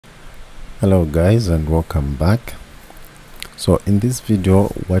Hello guys, and welcome back. So in this video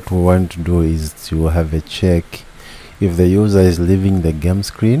what we want to do is to have a check if the user is leaving the game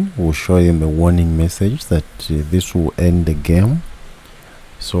screen. We'll show him a warning message that this will end the game,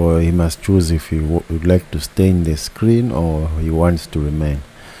 so he must choose if he would like to stay in the screen or he wants to remain.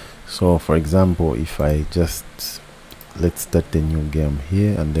 So for example, if I just let's start a new game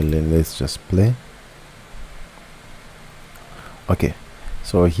here and then let's just play. Okay,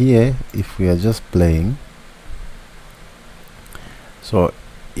 so here if we are just playing, so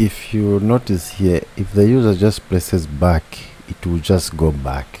if you notice here, if the user just presses back, it will just go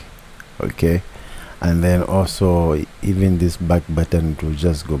back, okay? And then also even this back button, it will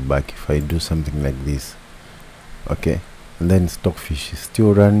just go back if I do something like this, okay? And then Stockfish is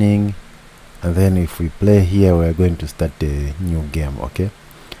still running, and then if we play here, we are going to start a new game, okay?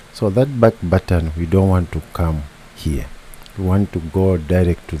 So that back button, we don't want to come here. We want to go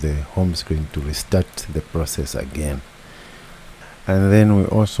direct to the home screen to restart the process again. And then we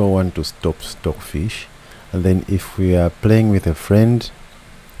also want to stop Stockfish. And then if we are playing with a friend,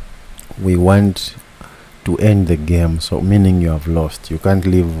 we want to end the game, so meaning you have lost. You can't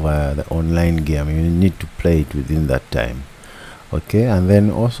leave the online game, you need to play it within that time, okay? And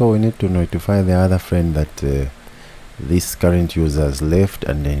then also we need to notify the other friend that this current user has left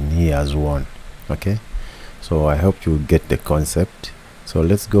and then he has won, okay? So I hope you get the concept. So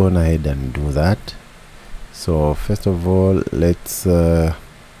let's go on ahead and do that. So first of all, let's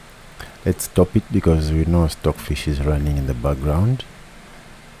stop it because we know Stockfish is running in the background.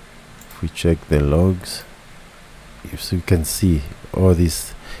 If we check the logs, if you can see all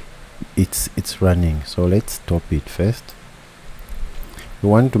this, it's running. So let's stop it first. We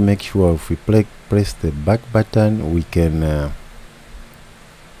want to make sure if we press the back button, we can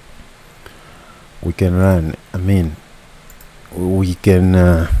run. I mean, we can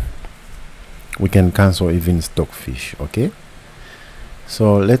cancel even Stockfish, okay?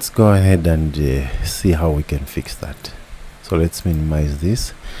 So let's go ahead and see how we can fix that. So let's minimize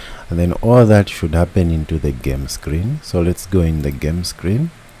this, and then all that should happen into the game screen. So let's go in the game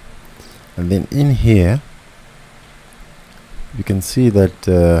screen, and then in here you can see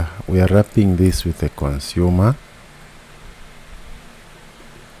that we are wrapping this with a consumer.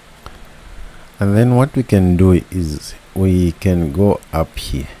 And then what we can do is we can go up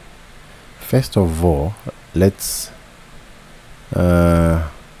here. First of all, let's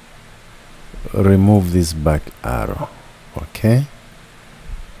remove this back arrow, okay?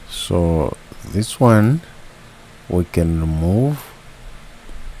 So this one we can remove,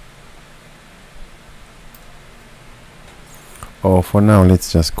 or for now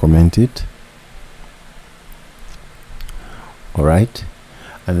let's just comment it. All right,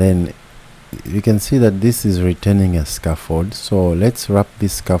 and then you can see that this is returning a scaffold. So let's wrap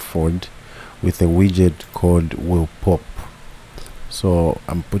this scaffold with a widget called will pop. So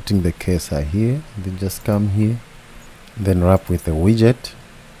I'm putting the cursor here, then just come here, then wrap with a widget,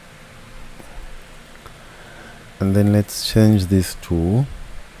 and then let's change this to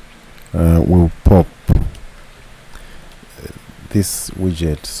will pop this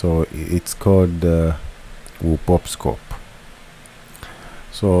widget. So it's called will pop scope.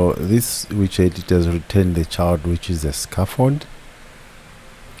 So this widget, it has returned the child, which is a scaffold.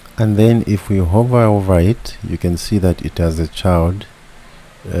 And then if we hover over it, you can see that it has a child,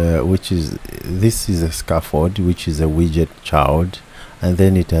 which is, this is a scaffold, which is a widget child, and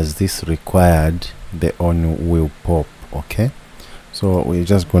then it has this required, the on will pop, okay? So we're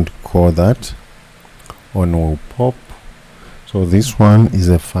just going to call that on will pop. So this one is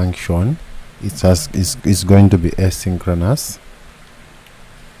a function. It's going to be asynchronous,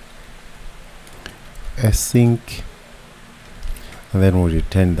 async, and then we'll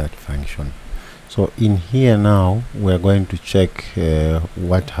return that function. So in here now we're going to check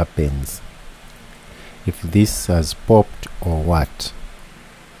what happens if this has popped or what.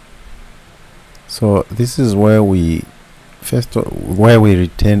 So this is where we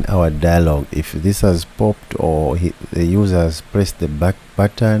return our dialog. If this has popped or the user has pressed the back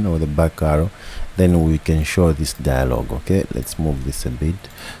button or the back arrow, then we can show this dialog, okay? Let's move this a bit.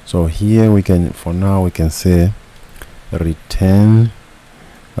 So here we can, for now we can say return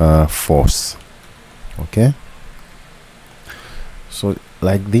false, okay? So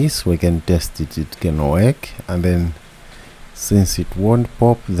like this we can test it, it can work, and then since it won't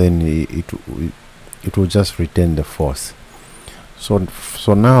pop, then it will just return the false. So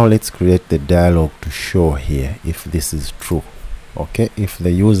now let's create the dialog to show here if this is true, okay? If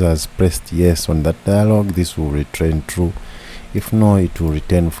the user has pressed yes on that dialog, this will return true. If no, it will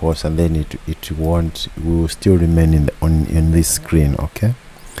return false, and then it will still remain in this screen, okay?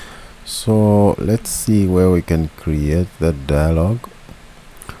 So let's see where we can create that dialog.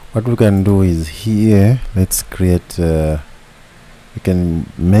 What we can do is here, let's create we can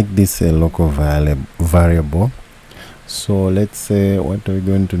make this a local variable. So let's say, what are we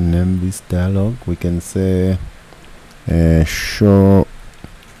going to name this dialog? We can say show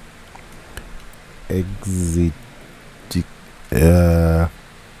exit,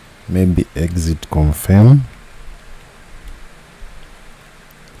 maybe exit confirm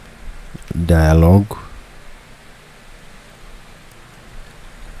dialog.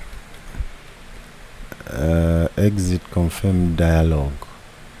 Exit confirm dialog,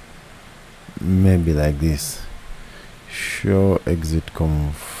 maybe like this. Show exit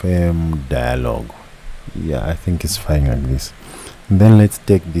confirm dialog. Yeah, I think it's fine like this. And then let's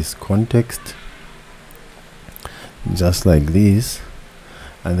take this context just like this,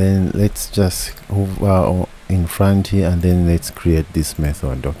 and then let's just hover in front here, and then let's create this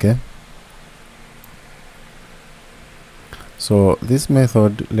method. Okay, so this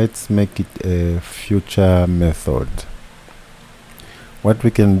method, let's make it a future method. What we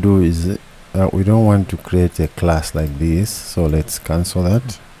can do is we don't want to create a class like this, so let's cancel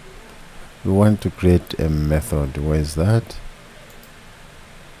that. We want to create a method. Where is that?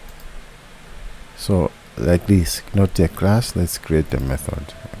 So like this, not a class, let's create a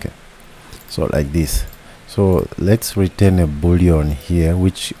method. Okay, so like this. So let's return a boolean here,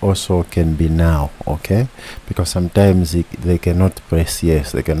 which also can be now. Okay, because sometimes they cannot press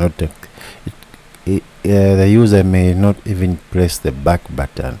yes, they cannot take it, the user may not even press the back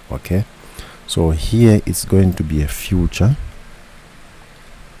button. Okay, so here it's going to be a future,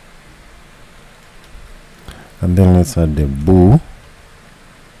 and then let's add the bool,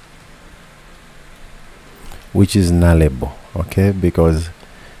 which is nullable. Okay, because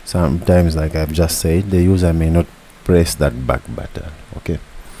sometimes, like I've just said, the user may not press that back button. Okay,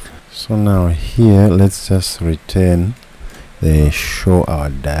 so now here let's just return the show our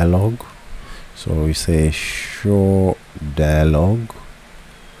dialog. So we say show dialog,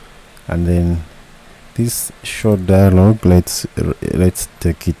 and then this show dialog, let's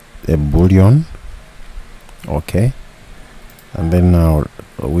take it a boolean. Okay, and then now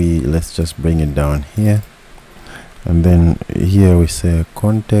let's just bring it down here, and then here we say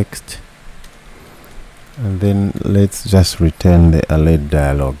context, and then let's just return the alert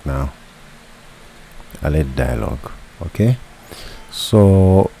dialog now. Alert dialog. Okay,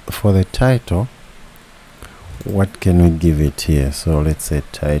 so for the title, what can we give it here? So let's say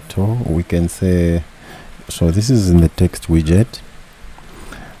title. We can say, so this is in the text widget,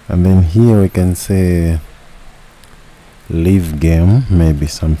 and then here we can say leave game, maybe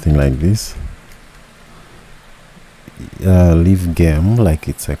something like this. Leave game, like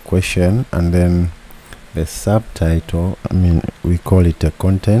it's a question, and then the subtitle, I mean, we call it a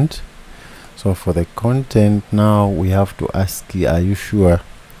content. So for the content, now we have to ask, are you sure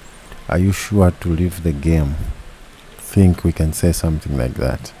to leave the game? Think we can say something like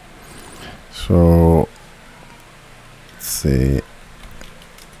that. So say,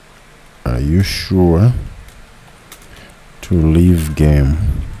 are you sure to leave game,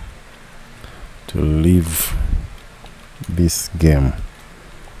 to leave this game?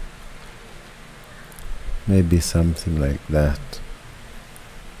 Maybe something like that.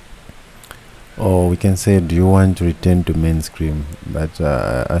 Or we can say, do you want to return to main screen? But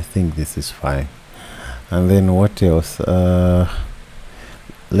I think this is fine. And then what else?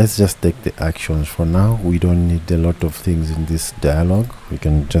 Let's just take the actions for now. We don't need a lot of things in this dialog. We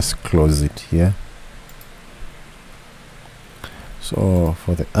can just close it here. So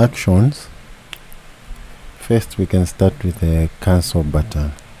for the actions, first we can start with a cancel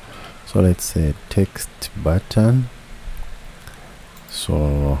button. So let's say text button.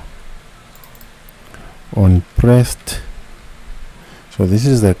 So on pressed, so this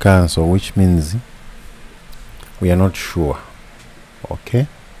is the cancel, which means we are not sure. Okay,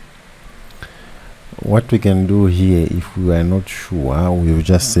 what we can do here, if we are not sure, we will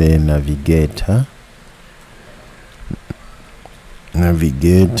just say navigator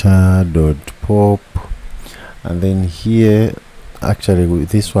dot pop, and then here, actually with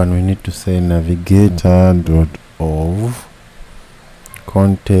this one we need to say navigator dot of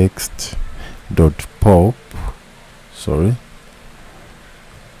context dot pop, sorry,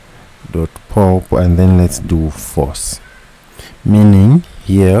 dot pop, and then let's do false, meaning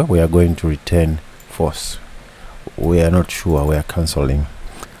here we are going to return false. We are not sure, we are cancelling.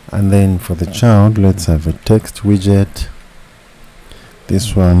 And then for the child, let's have a text widget.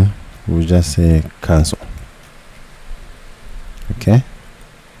 This one we'll just say cancel. Okay,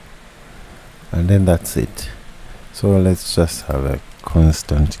 and then that's it. So let's just have a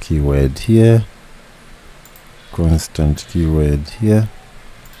constant keyword here, constant keyword here,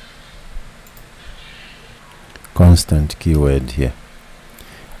 constant keyword here,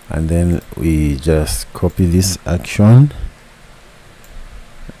 and then we just copy this action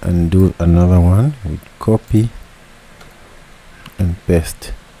and do another one with copy and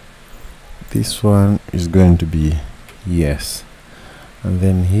paste. This one is going to be yes, and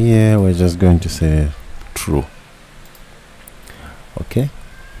then here we're just going to say true. Okay,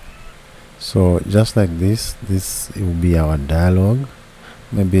 so just like this will be our dialog.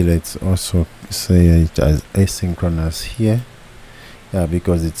 Maybe let's also say it as asynchronous here, yeah,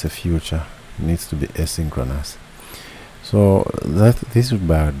 because it's a future, it needs to be asynchronous. So this would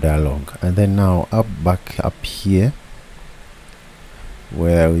be our dialog. And then now back up here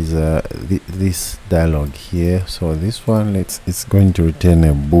where is this dialog here. So this one, it's going to return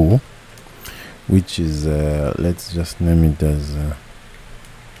a bool, which is let's just name it as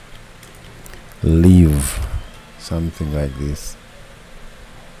leave, something like this.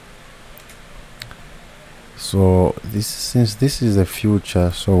 So since this is a future,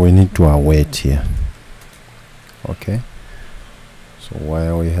 so we need to await here. Okay, so why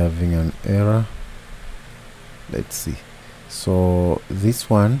are we having an error? Let's see. So this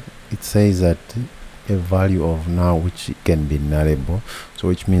one, it says that a value of now which can be nullable, so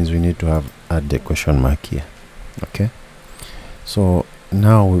which means we need to add the question mark here. Okay, so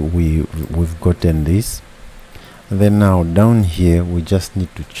now we've gotten this, and then now down here we just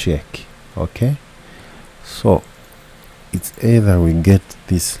need to check. Okay, so it's either we get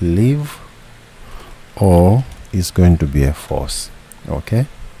this leave or it's going to be a false. Okay,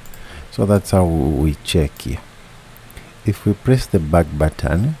 so that's how we check here. If we press the back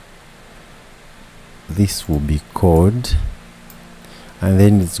button, this will be code, and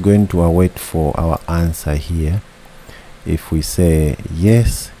then it's going to await for our answer here. If we say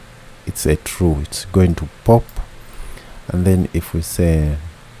yes, it's a true, it's going to pop, and then if we say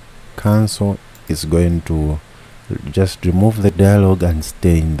cancel, it's going to just remove the dialog and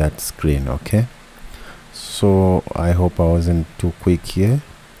stay in that screen. Okay, so I hope I wasn't too quick here.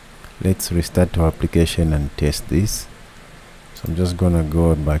 Let's restart our application and test this. So I'm just gonna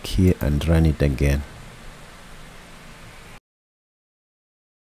go back here and run it again.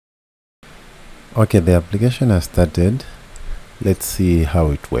 Okay, the application has started. Let's see how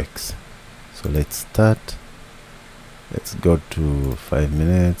it works. So let's start. Let's go to 5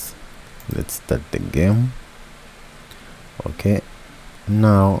 minutes. Let's start the game. Okay,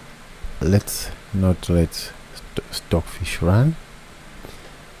 now let's not let Stockfish run.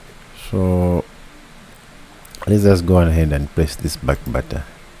 So let's just go ahead and press this back button.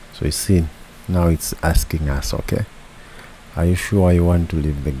 So you see now it's asking us, okay, are you sure you want to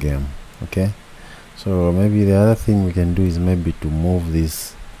leave the game? Okay, so maybe the other thing we can do is maybe to move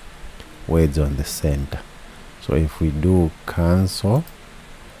these words on the center. So if we do cancel,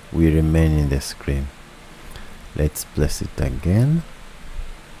 we remain in the screen. Let's place it again.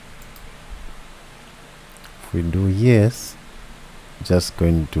 If we do yes, just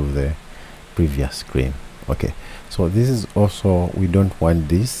going to the previous screen. Okay, so this is also, we don't want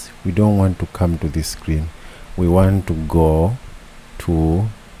this, we don't want to come to this screen, we want to go to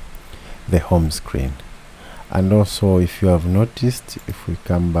the home screen. And also, if you have noticed, if we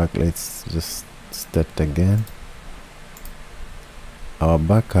come back, let's just start again, our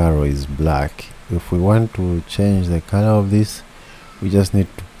back arrow is black. If we want to change the color of this, we just need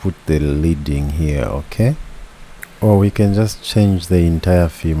to put the leading here. Okay, or we can just change the entire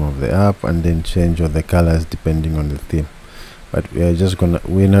theme of the app and then change all the colors depending on the theme, but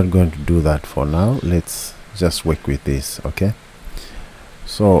we're not going to do that for now. Let's just work with this. Okay,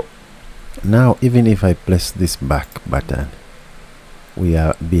 so now even if I press this back button, we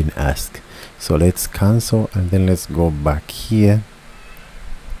are being asked. So let's cancel, and then let's go back here.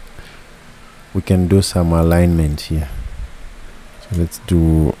 We can do some alignment here. So let's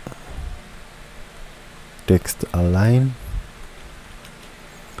do text align,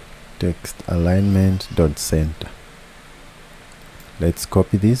 text alignment dot center. Let's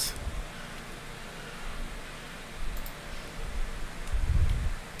copy this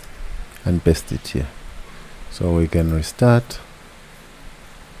and paste it here, so we can restart.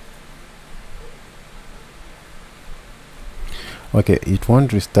 Okay, it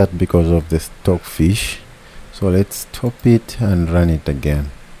won't restart because of the Stockfish, so let's stop it and run it again.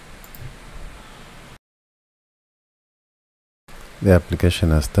 The application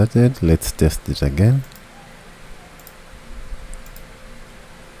has started. Let's test it again.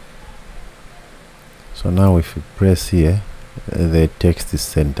 So now if we press here, the text is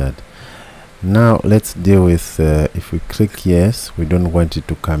centered. Now let's deal with if we click yes, we don't want it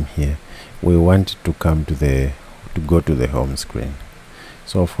to come here, we want it to come to go to the home screen.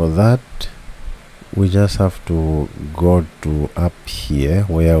 So for that, we just have to go to up here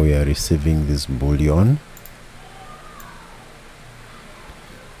where we are receiving this boolean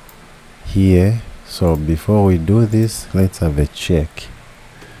here. So before we do this, let's have a check.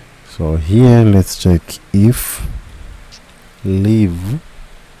 So here let's check if leave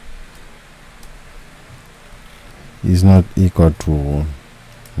is not equal to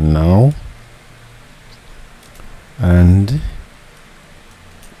now and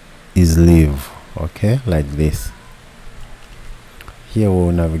is leave. Okay, like this. Here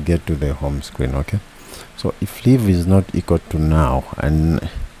we'll navigate to the home screen. Okay, so if leave is not equal to now and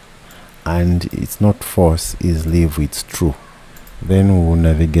it's not false, is leave it's true, then we will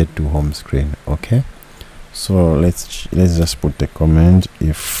navigate to home screen. Okay, so let's just put a comment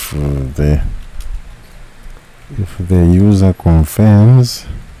if the user confirms,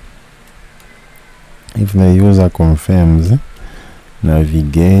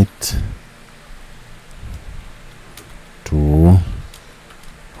 navigate to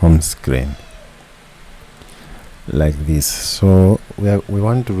home screen, like this. So we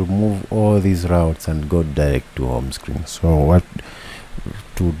want to remove all these routes and go direct to home screen. So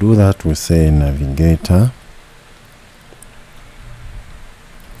to do that, we say navigator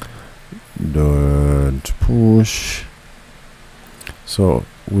dot push. So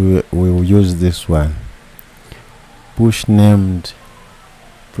we will use this one, push named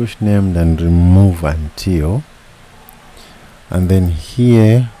and remove until, and then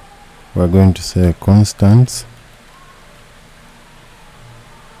here we're going to say constants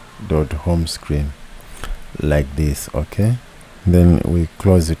dot home screen, like this. Okay, then we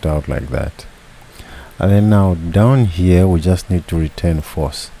close it out like that, and then now down here we just need to return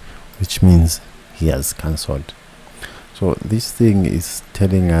false, which means he has cancelled. So this thing is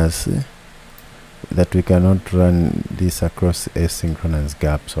telling us that we cannot run this across asynchronous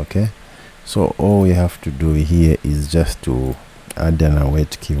gaps. Okay, so all we have to do here is just to add an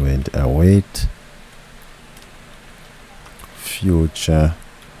await keyword, await future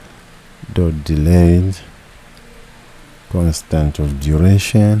dot delayed constant of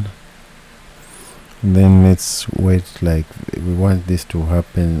duration. Then let's wait, like we want this to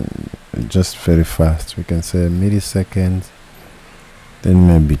happen just very fast. We can say milliseconds, then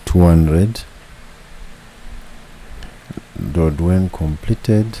maybe 200 dot when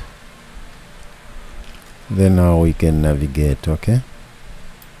completed. Then now we can navigate. Okay,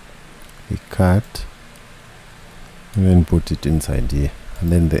 we cut and then put it inside here,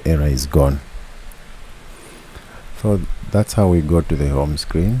 and then the error is gone. So that's how we go to the home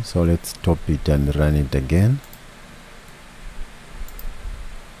screen. So let's stop it and run it again.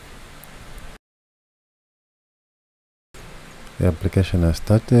 The application has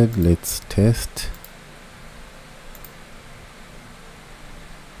started. Let's test.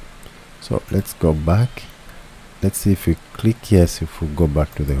 So let's go back. Let's see if we click yes, if we go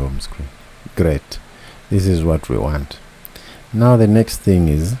back to the home screen. Great, this is what we want. Now the next thing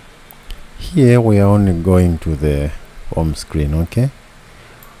is, here we are only going to the home screen. Okay,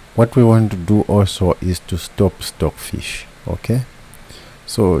 what we want to do also is to stop Stockfish. Okay,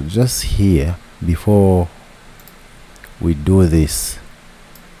 so just here, before we do this,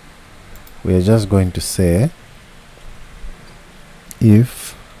 we are just going to say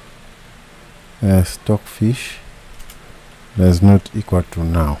if Stockfish does not equal to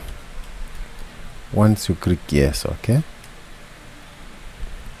now, once you click yes. Okay,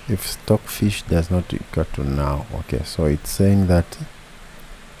 if Stockfish does not equal to now. Okay, so it's saying that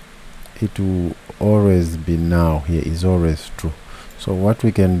it will always be now. Here is always true. So what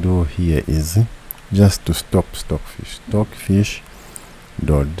we can do here is just to stop Stockfish. Stockfish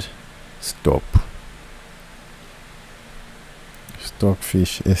dot stop.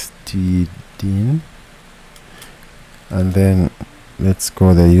 Stockfish std, and then let's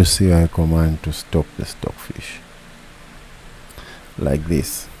call the UCI command to stop the Stockfish, like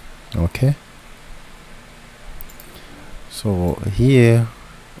this. Okay, so here,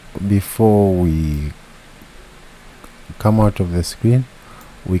 before we come out of the screen,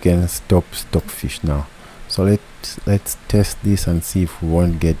 we can stop Stockfish now. So let's test this and see if we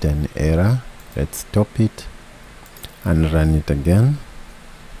won't get an error. Let's stop it and run it again.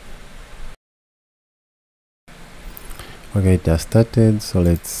 Okay, it has started, so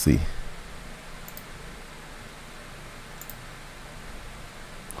let's see.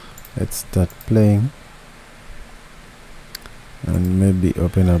 Let's start playing and maybe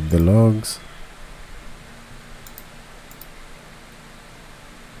open up the logs.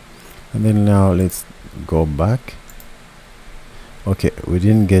 And then now let's go back. Okay, we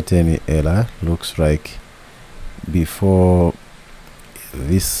didn't get any error. Looks like before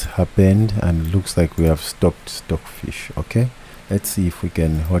this happened, and looks like we have stopped stockfish. Okay, let's see if we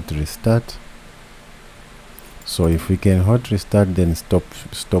can hot restart. So if we can hot restart, then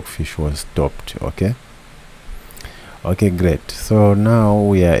stockfish was stopped. Okay, great. So now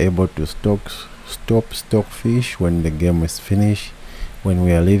we are able to stop stockfish when the game is finished, when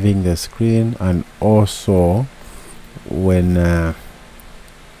we are leaving the screen, and also when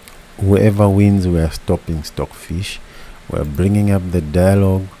whoever wins, we are stopping stockfish. We're bringing up the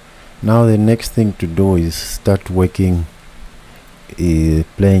dialog. Now the next thing to do is start working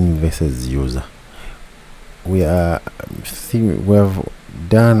playing versus user. We have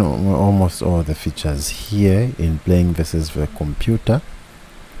done almost all the features here in playing versus the computer.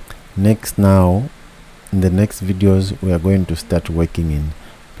 Next, now in the next videos, we are going to start working in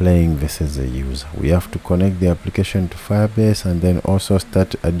playing versus the user. We have to connect the application to Firebase, and then also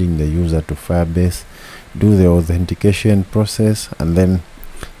start adding the user to Firebase, do the authentication process, and then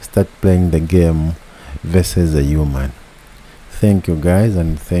start playing the game versus a human. Thank you guys,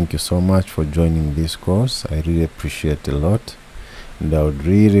 and thank you so much for joining this course. I really appreciate a lot, and I would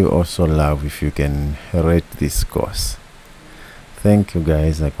really also love if you can rate this course. Thank you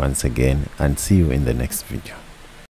guys once again, and see you in the next video.